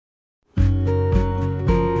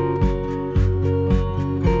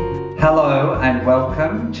Hello and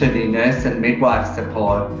welcome to the Nurse and Midwife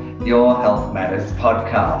Support Your Health Matters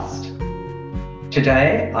podcast.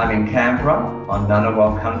 Today I'm in Canberra on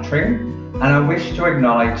Ngunnawal country and I wish to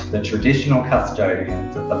acknowledge the traditional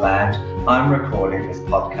custodians of the land I'm recording this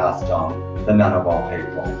podcast on, the Ngunnawal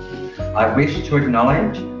people. I wish to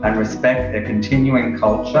acknowledge and respect their continuing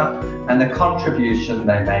culture and the contribution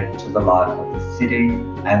they make to the life of the city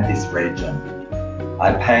and this region.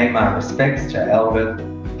 I pay my respects to elders,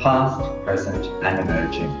 past, present and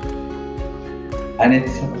emerging. And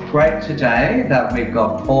it's great today that we've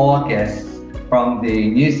got 4 guests from the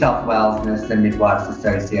New South Wales Nurse and Midwives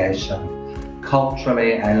Association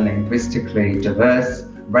culturally and linguistically diverse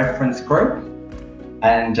reference group.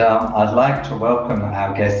 And I'd like to welcome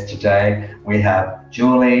our guests today. We have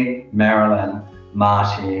Julie, Marilyn,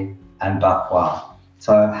 Marty and Bakwa.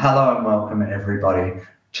 So hello and welcome everybody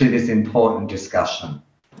to this important discussion.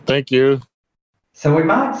 Thank you. So we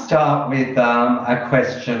might start with a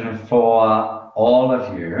question for all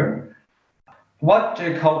of you. What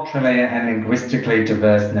do culturally and linguistically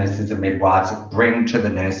diverse nurses and midwives bring to the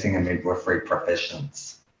nursing and midwifery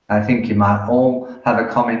professions? I think you might all have a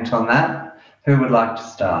comment on that. Who would like to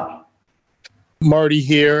start? Marty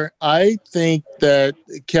here. I think that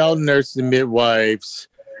Cal nurses and midwives,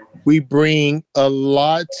 we bring a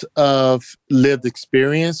lot of lived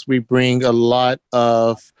experience. We bring a lot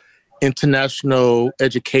of international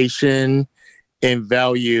education and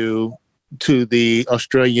value to the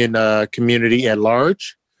Australian community at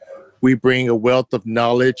large. We bring a wealth of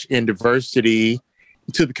knowledge and diversity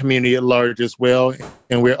to the community at large as well.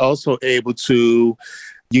 And we're also able to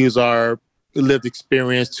use our lived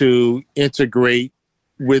experience to integrate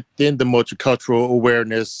within the multicultural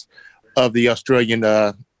awareness of the Australian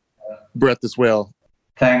breadth as well.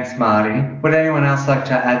 Thanks, Marty. Would anyone else like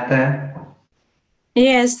to add there?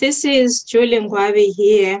 Yes, this is Julie Ngwabi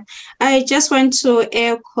here. I just want to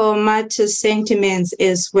echo Marty's sentiments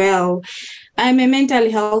as well. I'm a mental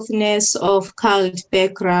health nurse of CALD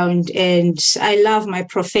background and I love my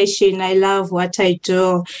profession. I love what I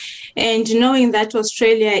do. And knowing that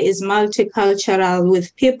Australia is multicultural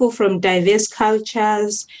with people from diverse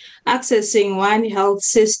cultures, accessing one health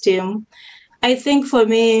system, I think for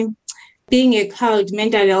me, being a CALD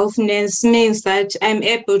mental health nurse means that I'm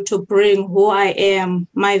able to bring who I am,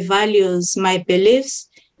 my values, my beliefs,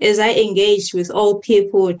 as I engage with all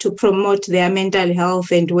people to promote their mental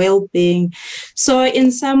health and well-being. So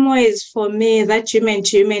in some ways, for me, that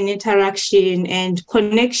human-to-human interaction and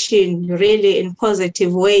connection really in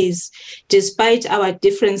positive ways, despite our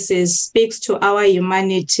differences, speaks to our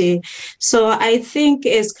humanity. So I think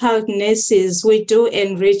as CALD nurses, we do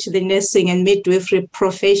enrich the nursing and midwifery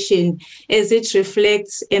profession as it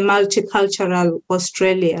reflects a multicultural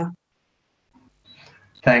Australia.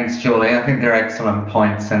 Thanks, Julie. I think they're excellent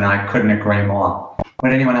points and I couldn't agree more.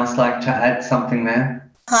 Would anyone else like to add something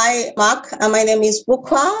there? Hi, Mark. My name is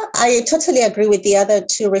Bukwa. I totally agree with the other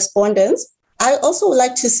 2 respondents. I also would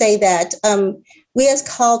like to say that we as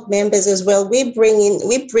CALD members as well, we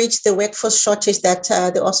bridge the workforce shortage that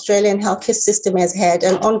the Australian healthcare system has had,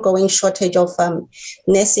 an ongoing shortage of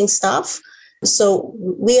nursing staff. So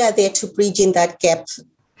we are there to bridge in that gap.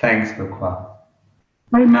 Thanks, Bukwa.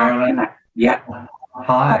 Hi, Marilyn. Mark. Yeah.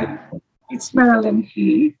 Hi. It's Marilyn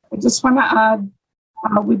here. I just want to add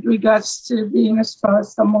with regards to being as far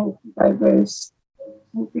as a multi-diverse,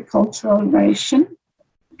 multicultural nation,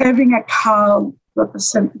 having a CALD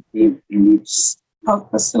representative in each health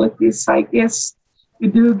facilities, I guess we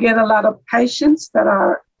do get a lot of patients that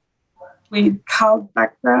are with CALD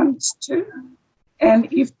backgrounds too. And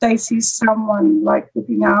if they see someone like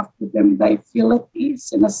looking after them, they feel at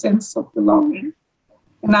ease and a sense of belonging.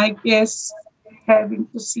 And I guess having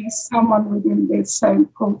to see someone within their same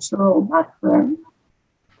cultural background,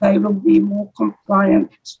 they will be more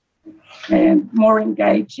compliant and more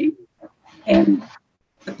engaging and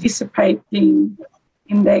participating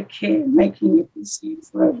in their care, making it easy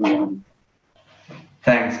for everyone.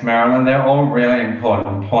 Thanks, Marilyn. They're all really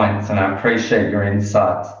important points and I appreciate your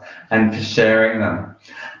insights and for sharing them.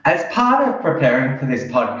 As part of preparing for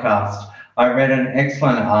this podcast, I read an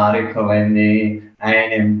excellent article in the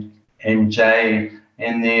ANMJ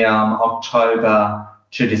in the October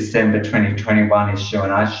to December 2021 issue,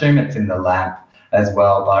 and I assume it's in the lab as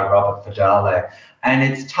well, by Robert Fadale. And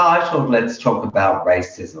it's titled, Let's Talk About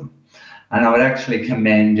Racism. And I would actually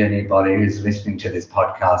commend anybody who's listening to this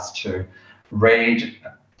podcast to read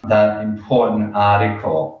the important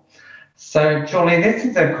article. So, Julie, this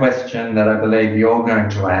is a question that I believe you're going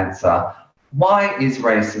to answer. Why is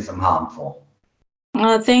racism harmful?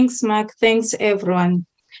 Thanks, Mark. Thanks, everyone.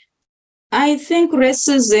 I think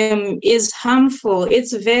racism is harmful.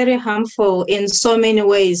 It's very harmful in so many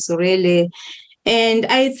ways, really. And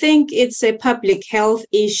I think it's a public health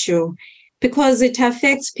issue because it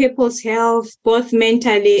affects people's health, both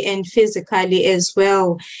mentally and physically as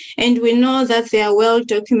well. And we know that there are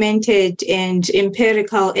well-documented and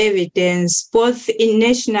empirical evidence, both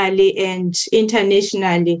nationally and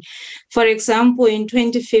internationally. For example, in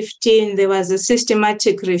 2015, there was a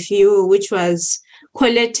systematic review which was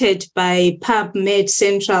collected by PubMed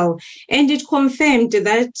Central, and it confirmed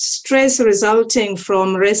that stress resulting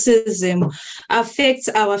from racism affects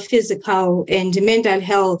our physical and mental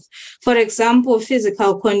health. For example,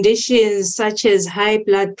 physical conditions such as high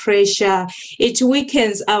blood pressure, it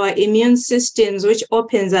weakens our immune systems, which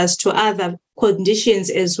opens us to other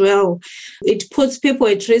conditions as well. It puts people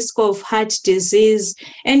at risk of heart disease,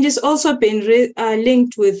 and it's also been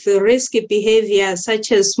linked with risky behavior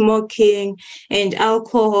such as smoking and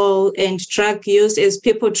alcohol and drug use as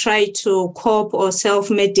people try to cope or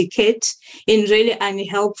self-medicate in really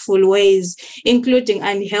unhelpful ways, including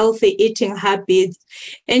unhealthy eating habits.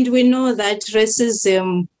 And we know that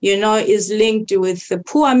racism, is linked with the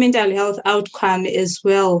poor mental health outcome as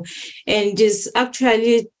well, and is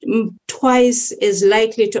actually twice as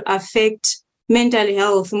likely to affect mental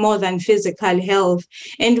health more than physical health.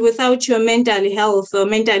 And without your mental health or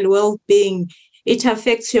mental well-being, it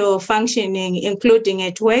affects your functioning, including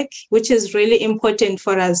at work, which is really important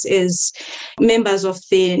for us as members of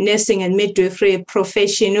the nursing and midwifery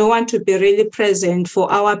profession. We want to be really present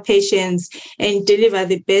for our patients and deliver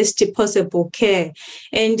the best possible care.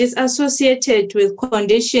 And it's associated with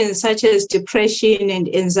conditions such as depression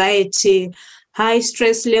and anxiety, high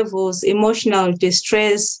stress levels, emotional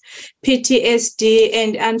distress, PTSD,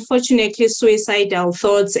 and unfortunately suicidal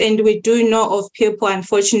thoughts. And we do know of people,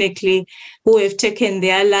 unfortunately, who have taken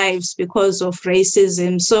their lives because of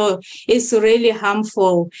racism. So it's really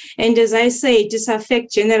harmful. And as I say, this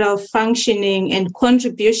affects general functioning and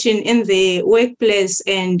contribution in the workplace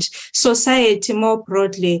and society more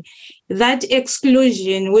broadly. That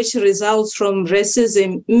exclusion, which results from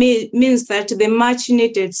racism, means that the much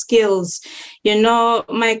needed skills,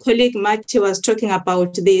 my colleague Marty was talking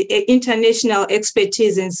about the international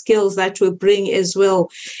expertise and skills that we bring as well.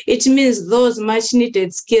 It means those much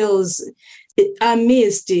needed skills are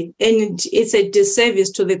missed, and it's a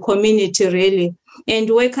disservice to the community, really. And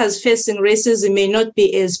workers facing racism may not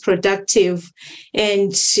be as productive,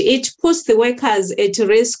 and it puts the workers at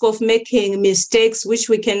risk of making mistakes which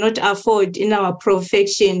we cannot afford in our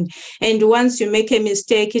profession. And once you make a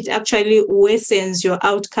mistake, it actually worsens your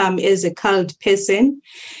outcome as a colored person.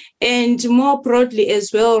 And more broadly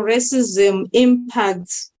as well, racism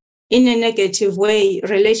impacts in a negative way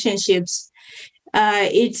relationships.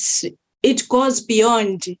 It goes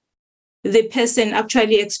beyond the person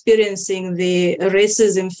actually experiencing the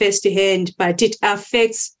racism firsthand, but it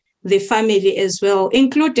affects the family as well,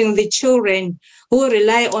 including the children who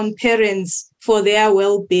rely on parents for their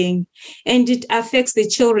well-being. And it affects the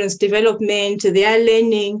children's development, their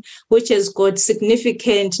learning, which has got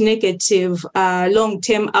significant negative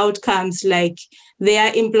long-term outcomes like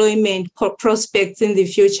their employment prospects in the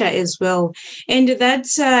future as well. And that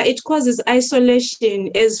it causes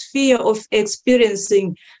isolation, as fear of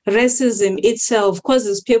experiencing racism itself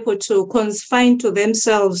causes people to confine to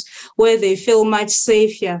themselves where they feel much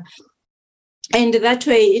safer. And that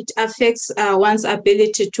way it affects one's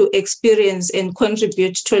ability to experience and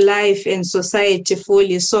contribute to life and society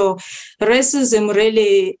fully. So racism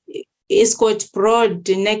really it's got broad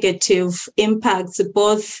negative impacts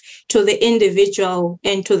both to the individual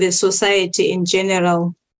and to the society in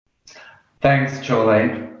general. Thanks,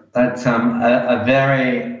 Julie. That's a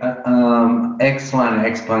very excellent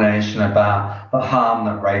explanation about the harm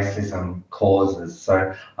that racism causes.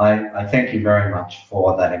 So I thank you very much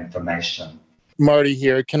for that information. Marty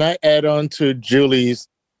here. Can I add on to Julie's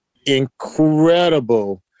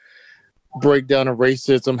incredible breakdown of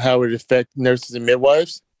racism, how it affects nurses and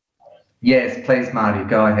midwives? Yes, please, Marty,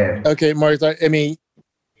 go ahead. Okay, Marty, I mean,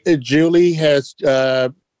 Julie has,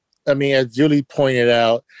 as Julie pointed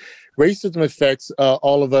out, racism affects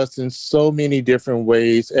all of us in so many different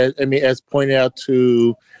ways. As pointed out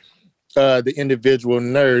to the individual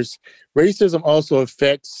nurse, racism also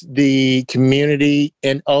affects the community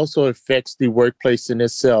and also affects the workplace in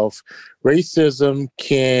itself. Racism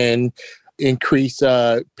can increase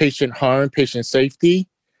patient harm, patient safety.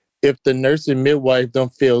 If the nurse and midwife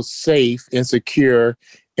don't feel safe and secure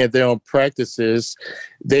in their own practices,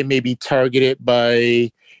 they may be targeted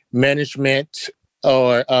by management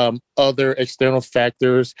or other external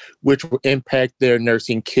factors which will impact their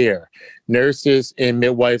nursing care. Nurses and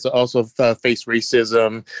midwives also face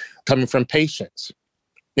racism coming from patients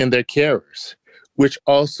and their carers, which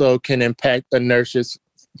also can impact a nurse's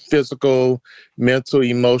physical, mental,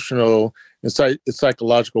 emotional, and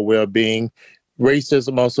psychological well-being.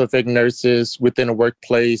 Racism also affects nurses within a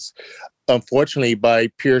workplace, unfortunately, by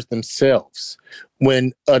peers themselves.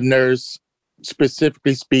 When a nurse,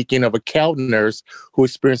 specifically speaking of a CALD nurse who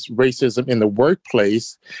experienced racism in the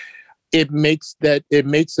workplace, it makes the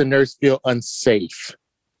nurse feel unsafe.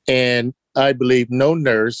 And I believe no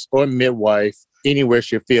nurse or midwife anywhere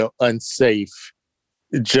should feel unsafe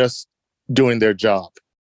just doing their job.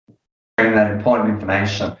 That important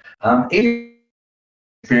information. If you're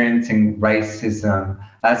experiencing racism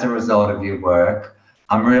as a result of your work,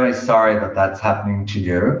 I'm really sorry that that's happening to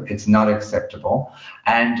you. It's not acceptable.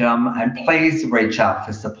 And please reach out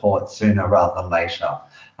for support sooner rather than later.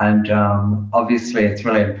 And obviously, it's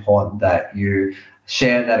really important that you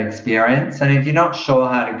share that experience. And if you're not sure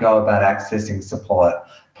how to go about accessing support,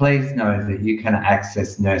 please know that you can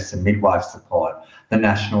access nurse and midwife support, the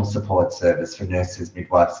National Support Service for nurses,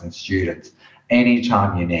 midwives and students,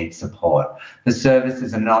 anytime you need support. The service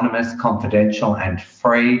is anonymous, confidential and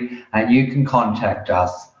free, and you can contact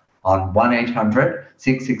us on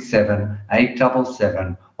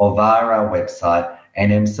 1800-667-877 or via our website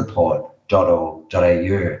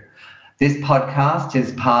nmsupport.org.au. This podcast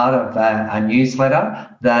is part of a newsletter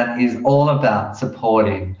that is all about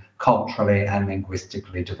supporting culturally and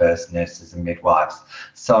linguistically diverse nurses and midwives.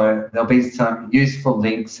 So there'll be some useful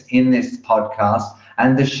links in this podcast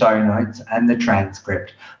and the show notes and the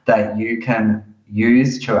transcript that you can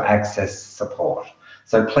use to access support.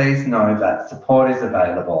 So please know that support is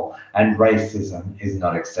available and racism is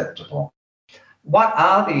not acceptable. What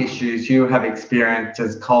are the issues you have experienced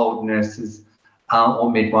as CALD nurses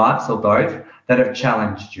or midwives or both that have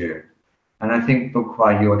challenged you? And I think,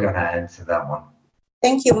 Bukwa, you are going to answer that one.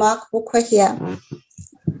 Thank you, Mark. Bukwa here.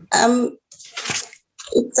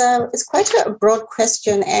 It's quite a broad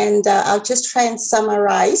question, and I'll just try and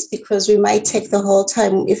summarize because we might take the whole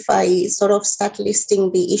time if I sort of start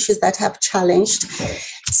listing the issues that have challenged.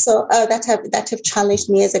 So that have challenged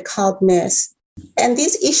me as a CALD nurse. And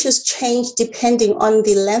these issues change depending on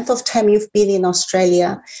the length of time you've been in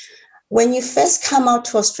Australia. When you first come out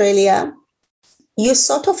to Australia, you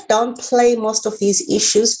sort of downplay most of these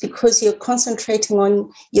issues because you're concentrating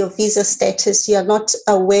on your visa status. You're not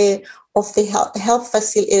aware of the health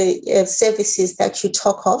services that you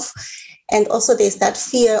talk of. And also there's that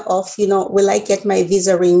fear of, will I get my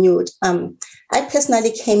visa renewed? I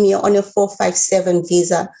personally came here on a 457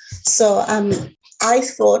 visa. So I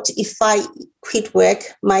thought if I quit work,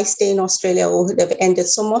 my stay in Australia would have ended.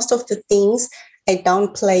 So most of the things I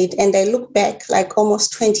downplayed, and I look back like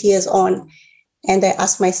almost 20 years on, and I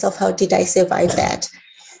asked myself, how did I survive that?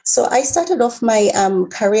 So I started off my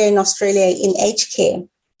career in Australia in aged care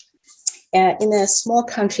in a small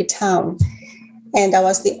country town. And I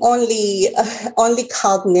was the only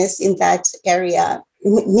CALD nurse in that area,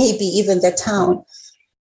 maybe even the town.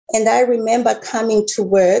 And I remember coming to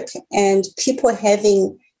work and people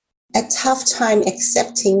having a tough time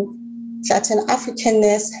accepting that an African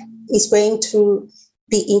nurse is going to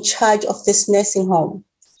be in charge of this nursing home.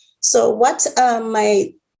 So what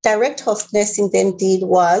my director of nursing then did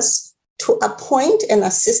was to appoint an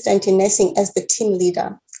assistant in nursing as the team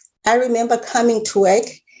leader. I remember coming to work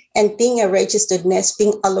and being a registered nurse,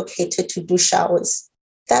 being allocated to do showers.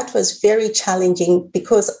 That was very challenging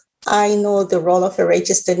because I know the role of a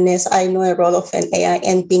registered nurse. I know a role of an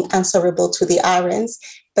AIN being answerable to the RNs,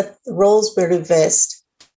 but the roles were reversed.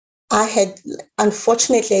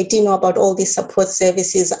 Unfortunately, I didn't know about all these support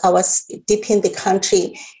services. I was deep in the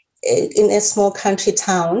country, in a small country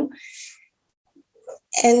town.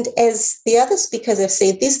 And as the other speakers have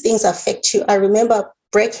said, these things affect you. I remember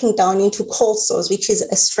breaking down into cold sores, which is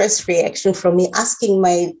a stress reaction from me, asking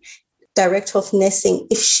my director of nursing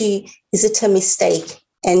is it a mistake?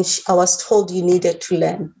 And I was told you needed to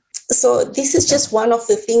learn. So this is just one of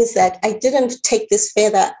the things that I didn't take this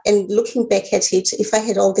further. And looking back at it, if I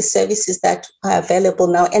had all the services that are available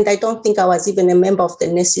now, and I don't think I was even a member of the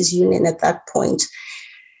nurses union at that point.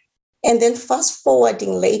 And then fast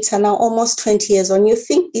forwarding later, now almost 20 years on, you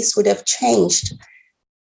think this would have changed.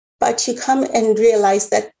 But you come and realize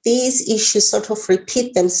that these issues sort of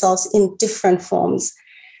repeat themselves in different forms.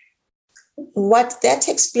 What that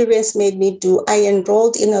experience made me do, I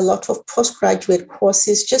enrolled in a lot of postgraduate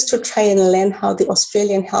courses just to try and learn how the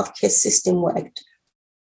Australian healthcare system worked.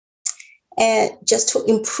 And just to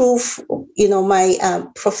improve, my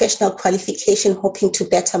professional qualification, hoping to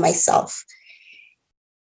better myself.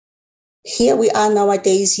 here we are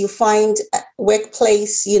nowadays, you find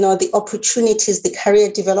workplace, the opportunities, the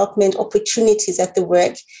career development opportunities at the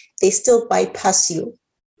work, they still bypass you.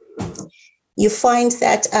 You find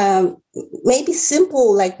that maybe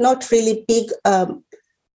simple, like not really big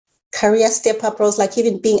career step-up roles, like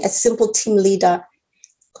even being a simple team leader,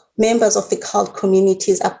 members of the CALD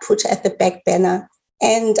communities are put at the back burner.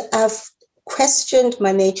 And I've questioned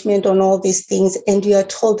management on all these things, and you are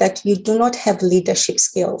told that you do not have leadership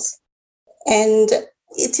skills. And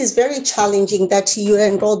it is very challenging that you're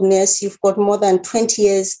an enrolled nurse, you've got more than 10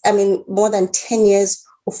 years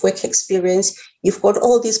of work experience, you've got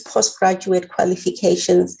all these postgraduate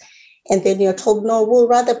qualifications, and then you're told, no, we'll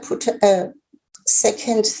rather put a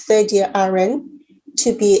second, third year RN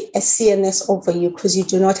to be a CNS over you because you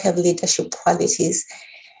do not have leadership qualities.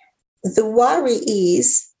 The worry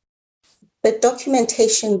is the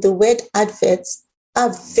documentation, the word adverts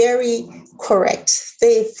are very correct.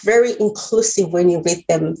 They're very inclusive when you read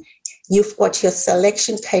them. You've got your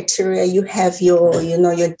selection criteria, you have your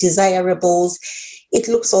desirables. It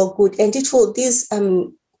looks all good. And these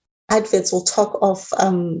adverts will talk of,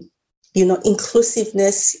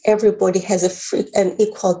 inclusiveness. Everybody has a free and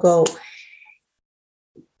equal go.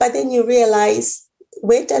 But then you realize,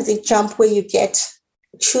 where does it jump where you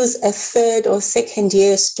choose a third or second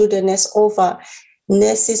year student nurse over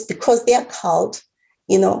nurses because they are CALD,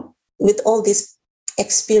 with all this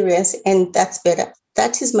experience, and that's better.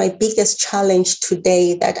 That is my biggest challenge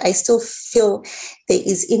today, that I still feel there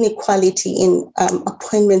is inequality in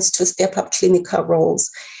appointments to step up clinical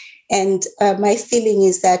roles. And my feeling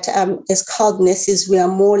is that as CALD nurses, we are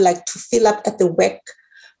more like to fill up at the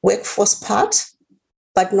workforce part,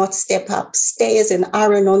 but not step up. Stay as an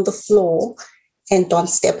RN on the floor and don't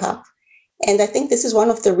step up. And I think this is one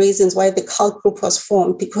of the reasons why the CALD group was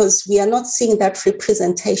formed, because we are not seeing that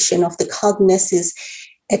representation of the CALD nurses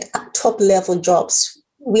at top level jobs.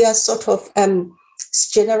 We are sort of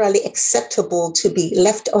generally acceptable to be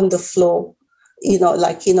left on the floor,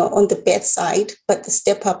 on the bedside, but the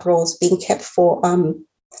step up roles being kept for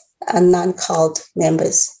non-CALD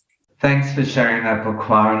members. Thanks for sharing that,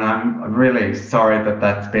 Bukwa, and I'm really sorry that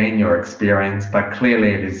that's been your experience, but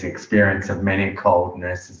clearly it is the experience of many CALD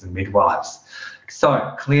nurses and midwives.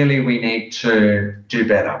 So clearly we need to do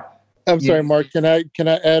better. I'm sorry, Mark, can I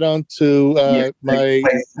add on to my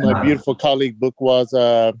beautiful colleague Bukwa's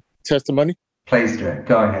testimony? Please do.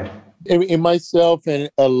 Go ahead. In myself and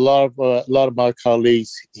a lot of my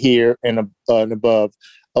colleagues here and above,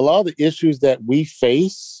 a lot of the issues that we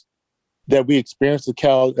face, that we experience as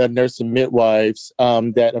CALD nurse and midwives,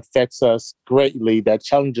 that affects us greatly, that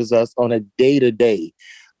challenges us on a day-to-day.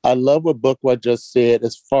 I love what Bukwa just said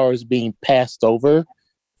as far as being passed over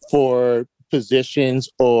for positions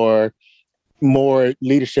or more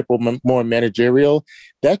leadership or more managerial.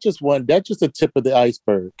 That's just the tip of the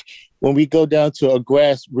iceberg. When we go down to a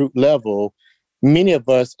grassroots level, many of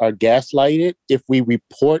us are gaslighted. If we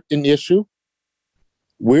report an issue,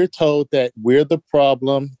 we're told that we're the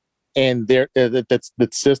problem and that the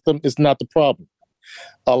system is not the problem.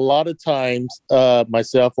 A lot of times,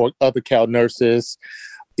 myself or other CALD nurses,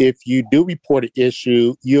 if you do report an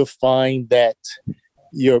issue, you'll find that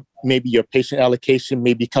your patient allocation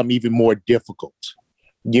may become even more difficult.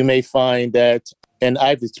 You may find that, and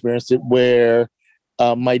I've experienced it, where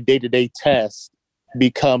my day-to-day tasks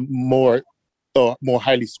become more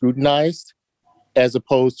highly scrutinized as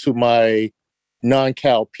opposed to my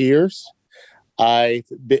non-CALD peers. I've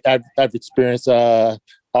experienced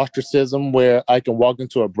ostracism where I can walk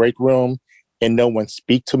into a break room and no one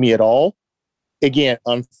speak to me at all. Again,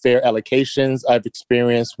 unfair allocations. I've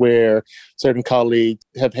experienced where certain colleagues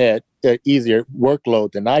have had an easier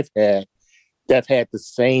workload than I've had, that have had the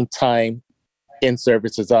same time in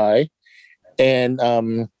service as I. And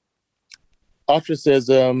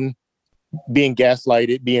ostracism, being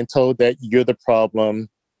gaslighted, being told that you're the problem.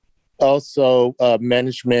 Also,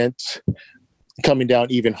 management coming down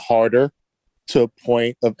even harder to a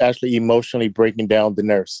point of actually emotionally breaking down the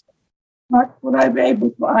nurse. Mark, would I be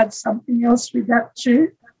able to add something else with that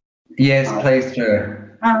too? Yes, please do.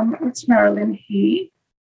 It's Marilyn here.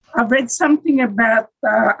 I've read something about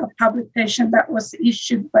a publication that was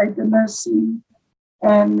issued by the Nursing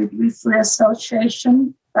and Midwifery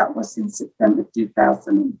Association. That was in September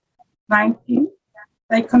 2019.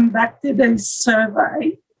 They conducted a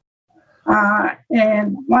survey, a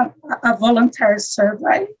voluntary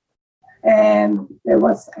survey, and there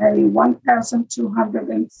was a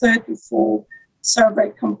 1,234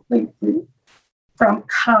 survey completed from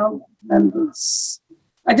CALD members.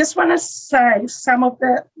 I just want to say some of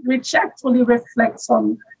that, which actually reflects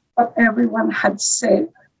on what everyone had said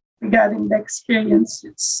regarding the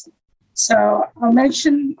experiences. So I'll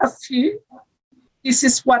mention a few. This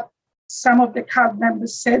is what some of the CALD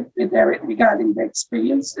members said regarding their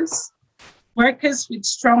experiences. Workers with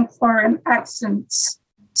strong foreign accents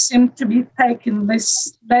seem to be taken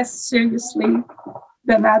less seriously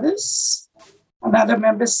than others. Another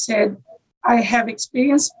member said, I have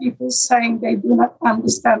experienced people saying they do not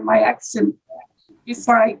understand my accent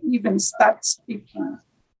before I even start speaking.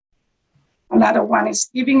 Another one is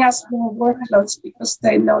giving us more workloads because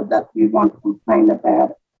they know that we won't complain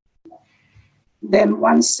about it. Then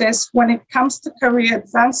one says, when it comes to career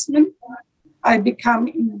advancement, I become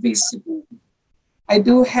invisible. I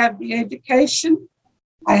do have the education.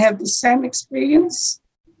 I have the same experience.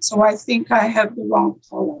 So I think I have the wrong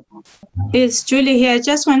color. It's Julie here. I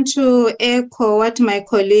just want to echo what my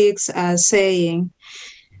colleagues are saying.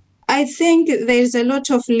 I think there's a lot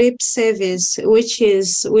of lip service which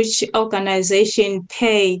organizations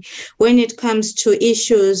pay when it comes to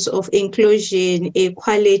issues of inclusion,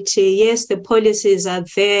 equality. Yes, the policies are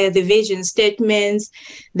there, the vision statements,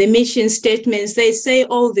 the mission statements, they say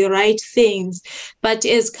all the right things. But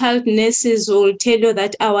as CALD nurses will tell you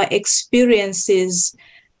that our experiences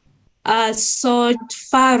are so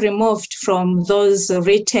far removed from those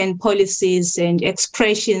written policies and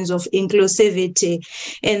expressions of inclusivity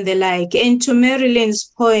and the like. And to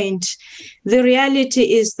Marilyn's point, the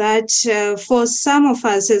reality is that for some of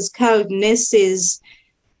us as CALD nurses,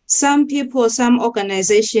 some people, some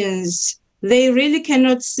organizations, they really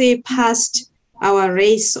cannot see past our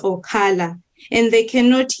race or color, and they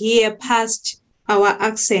cannot hear past our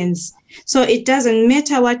accents. So it doesn't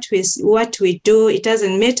matter what we do, it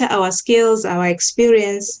doesn't matter our skills, our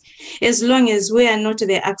experience, as long as we are not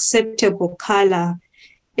the acceptable color,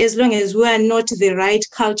 as long as we are not the right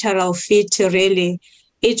cultural fit, really.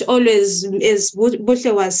 It always, as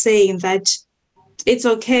Buhle was saying, that it's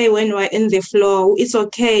okay when we're in the flow, it's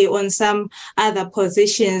okay on some other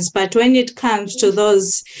positions, but when it comes to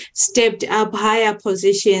those stepped up higher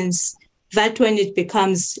positions, that's when it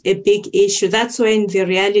becomes a big issue. That's when the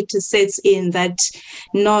reality sets in that,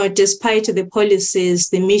 no, despite the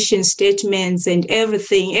policies, the mission statements and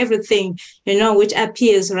everything, which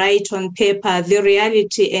appears right on paper, the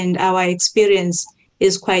reality and our experience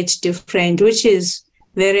is quite different, which is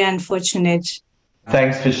very unfortunate.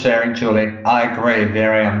 Thanks for sharing, Julie. I agree,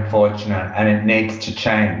 very unfortunate, and it needs to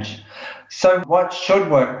change. So what should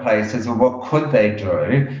workplaces, or what could they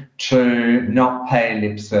do to not pay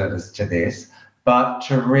lip service to this, but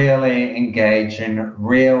to really engage in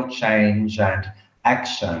real change and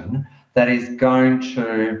action that is going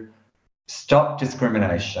to stop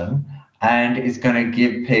discrimination and is going to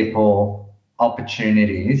give people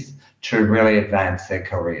opportunities to really advance their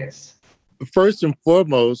careers? First and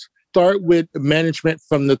foremost, start with management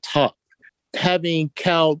from the top. Having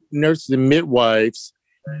CALD nurses and midwives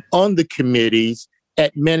on the committees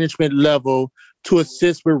at management level to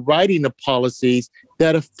assist with writing the policies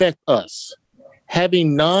that affect us.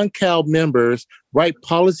 Having non-CALD members write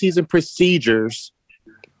policies and procedures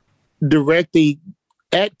directly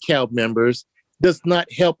at CALD members does not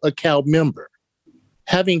help a CALD member.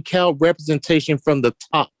 Having CALD representation from the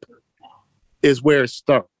top is where it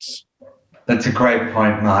starts. That's a great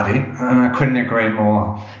point, Marty, and I couldn't agree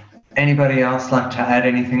more. Anybody else like to add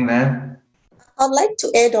anything there? I'd like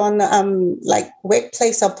to add on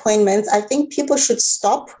workplace appointments. I think people should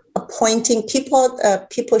stop appointing people.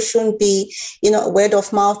 People shouldn't be, word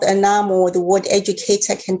of mouth, a NAM or the word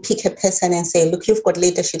educator can pick a person and say, look, you've got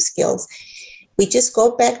leadership skills. We just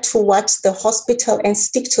go back to what the hospital and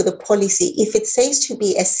stick to the policy. If it says to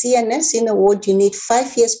be a CNS in a ward, you need 4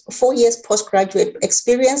 years postgraduate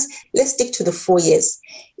experience, let's stick to the 4 years.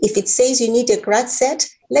 If it says you need a grad cert,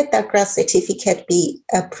 let that grad certificate be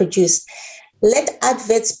produced. Let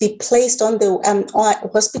adverts be placed on the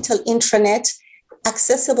hospital intranet,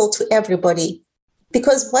 accessible to everybody.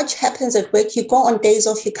 Because what happens at work, you go on days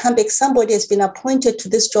off, you come back, somebody has been appointed to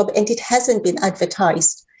this job and it hasn't been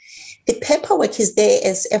advertised. The paperwork is there,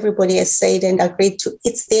 as everybody has said and agreed to.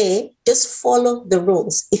 It's there. Just follow the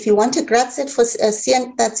rules. If you want a grad cert for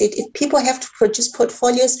CN, that's it. If people have to produce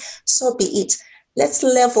portfolios, so be it. Let's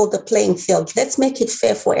level the playing field. Let's make it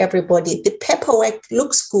fair for everybody. The paperwork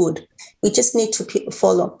looks good. We just need to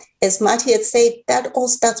follow. As Marty had said, that all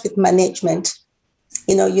starts with management.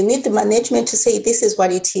 You need the management to say, this is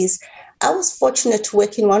what it is. I was fortunate to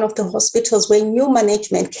work in one of the hospitals where new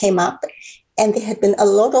management came up, and there had been a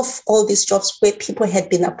lot of all these jobs where people had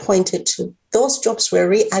been appointed to. Those jobs were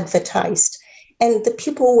re-advertised. And the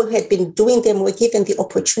people who had been doing them were given the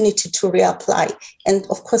opportunity to reapply. And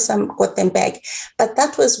of course, some got them back. But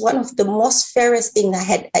that was one of the most fairest thing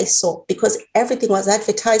I saw, because everything was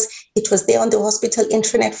advertised. It was there on the hospital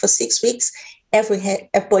intranet for 6 weeks.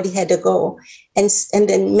 Everybody had a go, and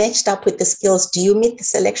then matched up with the skills. Do you meet the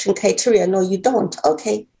selection criteria? No, you don't.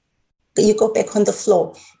 Okay, you go back on the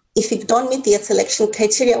floor. If you don't meet the selection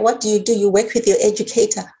criteria, what do? You work with your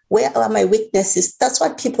educator. Where are my weaknesses? That's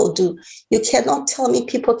what people do. You cannot tell me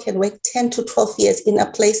people can work 10 to 12 years in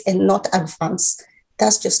a place and not advance.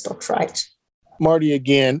 That's just not right. Marty,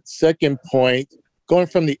 again, second point, going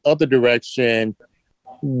from the other direction,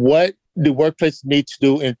 what do workplaces need to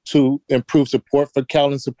do to improve support for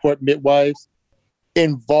CAL and support midwives?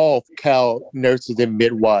 Involve CAL nurses and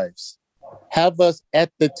midwives. Have us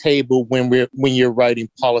at the table when you're writing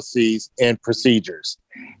policies and procedures.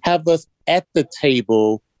 Have us at the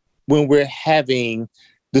table when we're having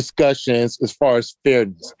discussions as far as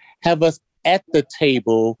fairness. Have us at the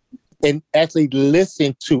table and actually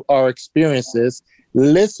listen to our experiences,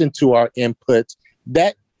 listen to our input.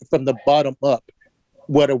 That from the bottom up,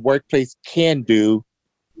 what a workplace can do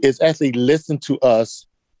is actually listen to us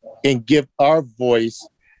and give our voice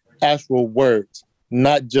actual words,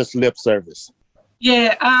 not just lip service.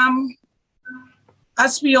 Yeah,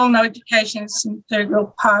 as we all know, education is an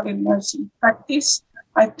integral part in nursing practice.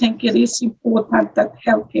 I think it is important that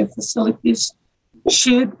healthcare facilities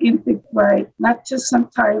should integrate not just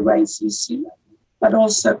anti-racism, but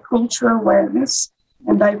also cultural awareness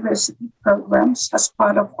and diversity programs as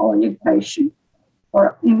part of orientation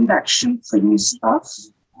or induction for new staff.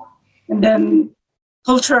 And then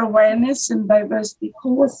cultural awareness and diversity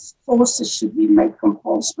courses should be made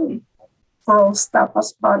compulsory for all staff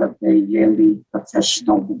as part of the yearly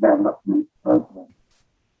professional development program.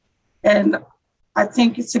 And I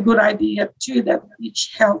think it's a good idea too that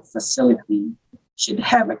each health facility should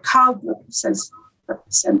have a CAL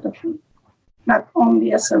representative, not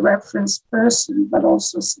only as a reference person, but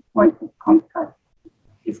also as a point of contact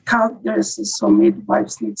if CAL nurses or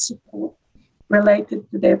midwives need support related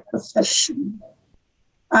to their profession.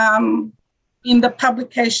 In the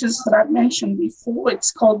publications that I've mentioned before,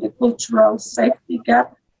 it's called the Cultural Safety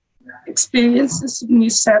Gap, Experiences of New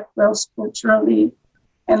South Wales Culturally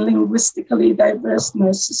and Linguistically Diverse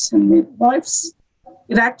Nurses and Midwives.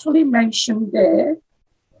 It actually mentioned there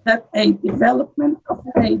that a development of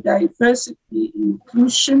a diversity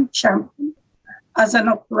inclusion champion as an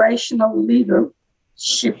operational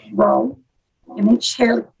leadership role in each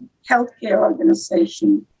healthcare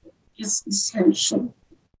organization is essential.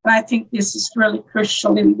 And I think this is really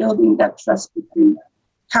crucial in building that trust between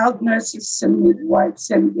CAL nurses and midwives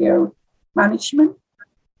and their management,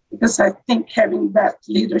 because I think having that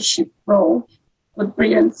leadership role would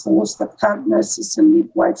reinforce that CAL nurses and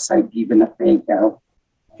midwives are given a fair go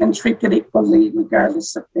and treated equally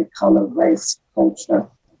regardless of their color, race, culture,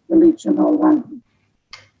 religion, or language.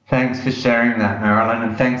 Thanks for sharing that, Marilyn,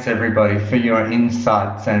 and thanks everybody for your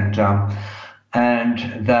insights and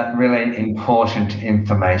that really important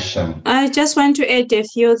information. I just want to add a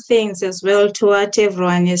few things as well to what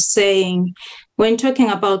everyone is saying. When talking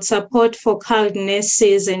about support for CAL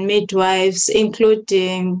nurses and midwives,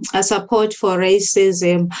 including support for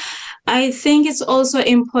racism, I think it's also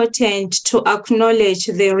important to acknowledge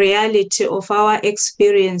the reality of our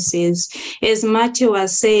experiences. As Marty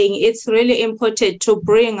was saying, it's really important to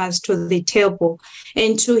bring us to the table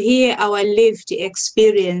and to hear our lived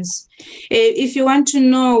experience. If you want to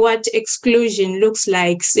know what exclusion looks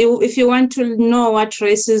like, if you want to know what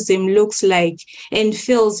racism looks like and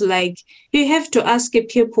feels like, you have to ask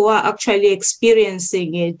people who are actually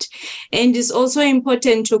experiencing it. And it's also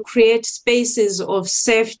important to create spaces of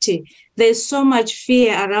safety. There's so much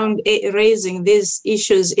fear around raising these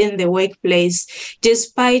issues in the workplace,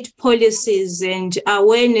 despite policies and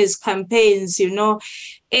awareness campaigns,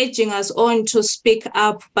 urging us on to speak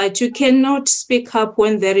up, but you cannot speak up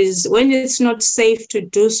when it's not safe to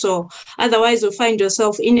do so. Otherwise, you find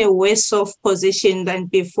yourself in a worse off position than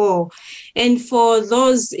before. And for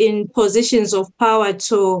those in positions of power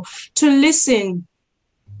to listen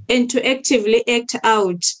and to actively act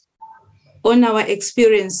out on our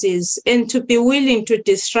experiences and to be willing to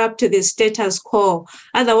disrupt the status quo.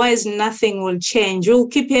 Otherwise, nothing will change. We'll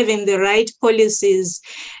keep having the right policies,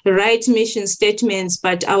 right mission statements,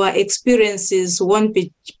 but our experiences won't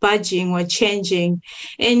be budging or changing.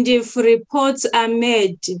 And if reports are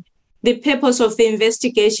made, the purpose of the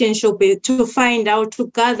investigation should be to find out, to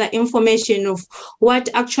gather information of what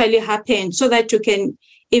actually happened so that you can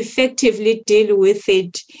effectively deal with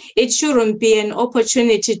it. It shouldn't be an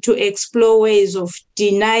opportunity to explore ways of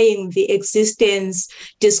denying the existence,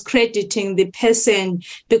 discrediting the person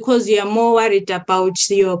because you are more worried about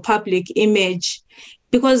your public image,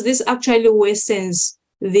 because this actually worsens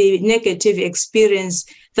the negative experience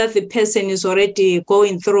that the person is already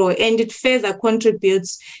going through, and it further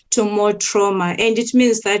contributes to more trauma. And it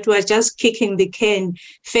means that we're just kicking the can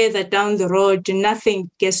further down the road. Nothing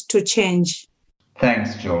gets to change.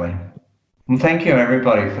 Thanks, Julie. Well, thank you,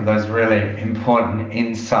 everybody, for those really important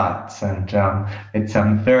insights. And it's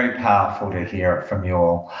very powerful to hear it from you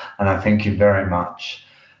all. And I thank you very much.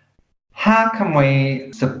 How can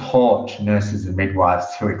we support nurses and midwives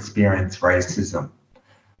who experience racism?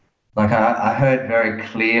 Like I heard very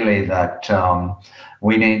clearly that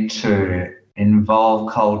we need to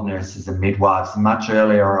involve CALD nurses and midwives much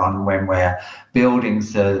earlier on when we're building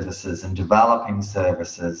services and developing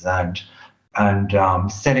services and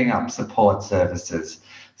setting up support services.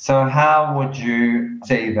 So how would you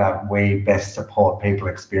see that we best support people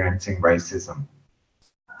experiencing racism?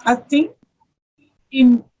 I think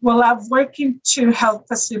I've worked in two health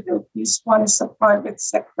facilities. One is a private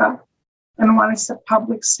sector and one is a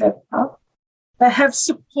public sector. They have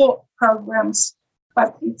support programs,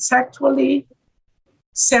 but it's actually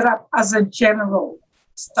set up as a general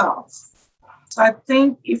staff. So I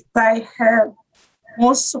think if they have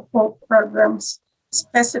more support programs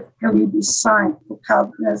specifically designed for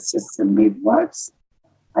CALD nurses and midwives,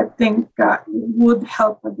 I think it would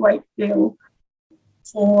help a great deal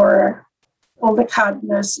for all the CALD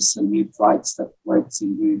nurses and midwives that work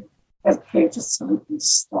in the healthcare facilities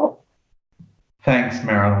staff. Thanks,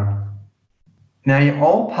 Marilyn. Now, you're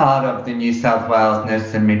all part of the New South Wales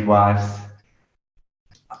Nurses and Midwives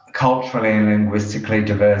culturally and linguistically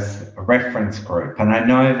diverse reference group. And I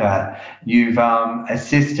know that you've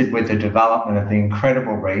assisted with the development of the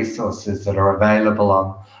incredible resources that are available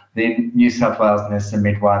on the New South Wales Nurses and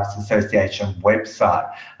Midwives Association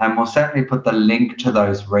website. And we'll certainly put the link to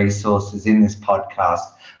those resources in this podcast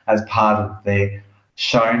as part of the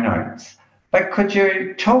show notes. But could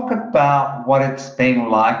you talk about what it's been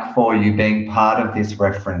like for you being part of this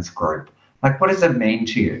reference group? Like, what does it mean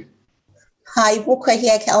to you? Hi, Bukwa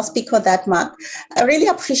here. I'll speak on that, Mark. I really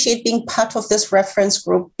appreciate being part of this reference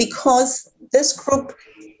group because this group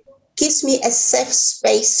gives me a safe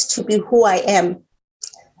space to be who I am.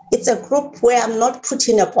 It's a group where I'm not put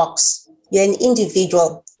in a box. You're an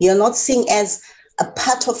individual. You're not seen as a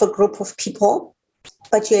part of a group of people,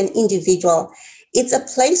 but you're an individual. It's a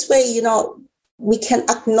place where, we can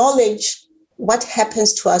acknowledge what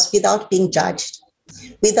happens to us without being judged,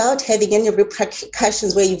 without having any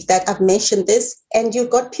repercussions that I've mentioned this. And you've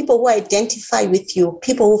got people who identify with you,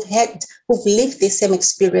 people who've lived the same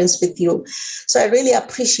experience with you. So I really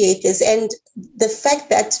appreciate this. And the fact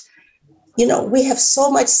that, we have so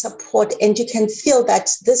much support and you can feel that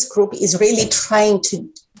this group is really trying to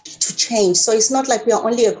change. So it's not like we are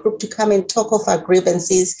only a group to come and talk of our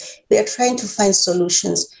grievances. We are trying to find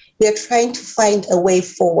solutions. We are trying to find a way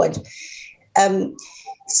forward.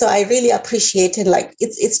 So I really appreciate it. Like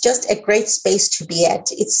it's just a great space to be at.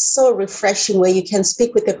 It's so refreshing where you can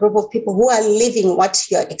speak with a group of people who are living what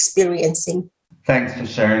you're experiencing. Thanks for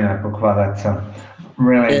sharing that, Bukwa. That's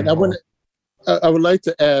really and I would like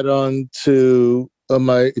to add on to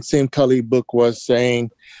my esteemed colleague Bukwa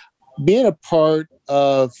saying, being a part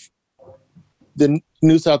of the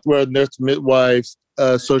New South Wales Nurse Midwives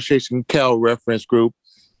Association CAL reference group,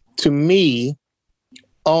 to me,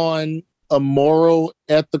 on a moral,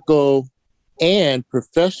 ethical, and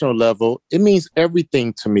professional level, it means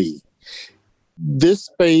everything to me. This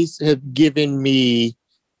space has given me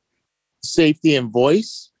safety in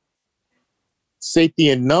voice, safety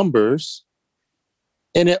in numbers,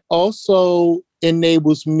 and it also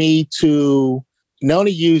enables me to not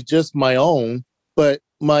only use just my own, but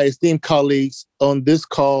my esteemed colleagues on this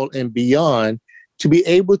call and beyond to be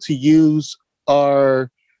able to use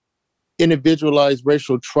our individualized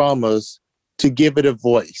racial traumas to give it a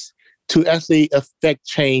voice, to actually affect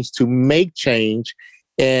change, to make change.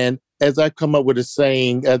 And as I come up with a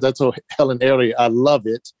saying, as I told Helen earlier, I love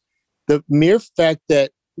it. The mere fact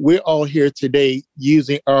that we're all here today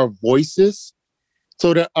using our voices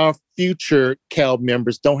so that our future CAL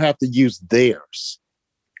members don't have to use theirs.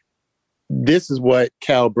 This is what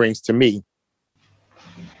CAL brings to me.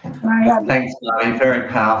 Thanks, Marty. Very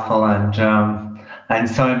powerful and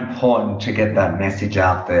so important to get that message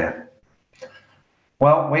out there.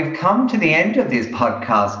 Well, we've come to the end of this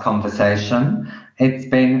podcast conversation. It's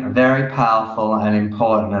been very powerful and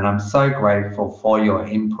important, and I'm so grateful for your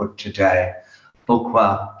input today.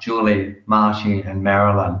 Bukwa, Julie, Marty, and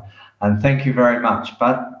Marilyn. And thank you very much.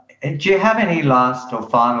 But do you have any last or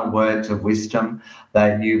final words of wisdom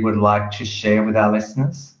that you would like to share with our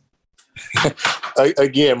listeners?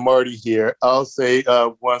 Again, Marty here. I'll say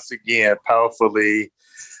once again, powerfully,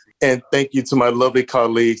 and thank you to my lovely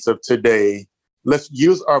colleagues of today. Let's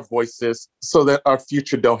use our voices so that our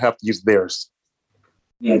future don't have to use theirs.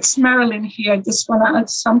 Yeah, it's Marilyn here. I just want to add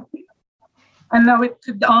something. I know it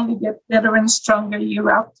could only get better and stronger year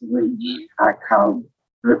after year. Our CALD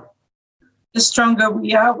group, the stronger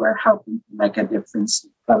we are, we're helping to make a difference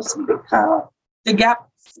in closing the gap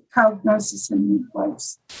for CALD nurses and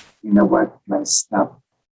midwives in the workplace.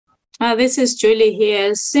 This is Julie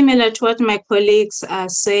here. Similar to what my colleagues are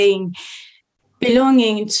saying,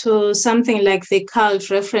 belonging to something like the CALD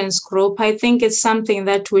reference group, I think it's something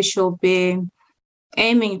that we should be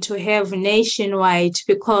aiming to have nationwide,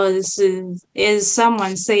 because as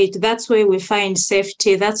someone said, that's where we find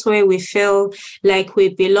safety. That's where we feel like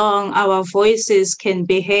we belong. Our voices can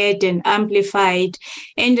be heard and amplified.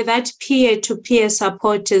 And that peer-to-peer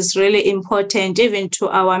support is really important, even to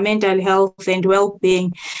our mental health and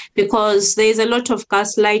well-being, because there's a lot of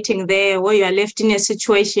gaslighting there where you are left in a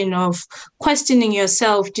situation of questioning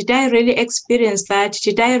yourself. Did I really experience that?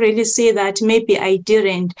 Did I really see that? Maybe I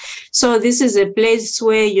didn't. So this is a place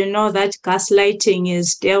where you know that gaslighting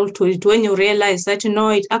is dealt with, when you realize that, no,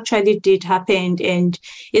 it actually did happen and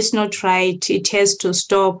it's not right. It has to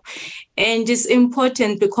stop. And it's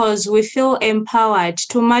important because we feel empowered.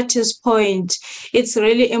 To Marty's point, it's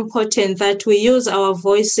really important that we use our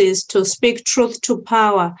voices to speak truth to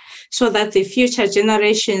power so that the future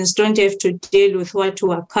generations don't have to deal with what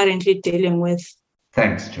we are currently dealing with.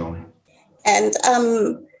 Thanks, Julie. And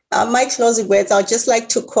my closing words, I'd just like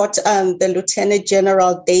to quote the Lieutenant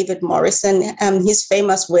General David Morrison, his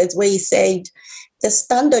famous words where he said, "The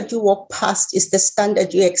standard you walk past is the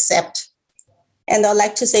standard you accept." And I'd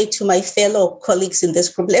like to say to my fellow colleagues in this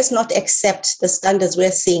group, let's not accept the standards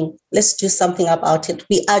we're seeing. Let's do something about it.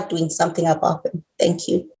 We are doing something about them. Thank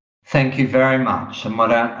you. Thank you very much. And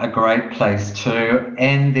what a great place to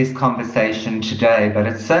end this conversation today. But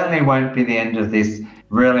it certainly won't be the end of this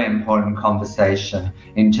really important conversation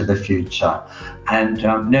into the future. And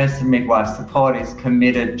Nurse and Midwife Support is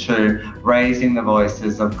committed to raising the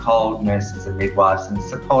voices of CALD nurses and midwives and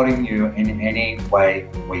supporting you in any way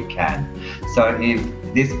we can. So if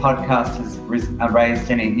this podcast has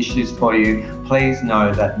raised any issues for you, please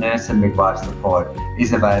know that Nurse and Midwife Support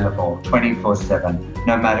is available 24/7,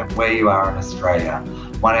 no matter where you are in Australia.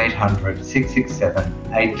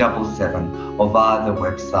 1-800-667-877 or via the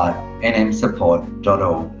website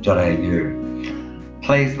nmsupport.org.au.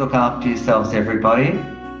 Please look after yourselves, everybody.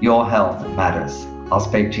 Your health matters. I'll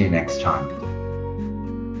speak to you next time.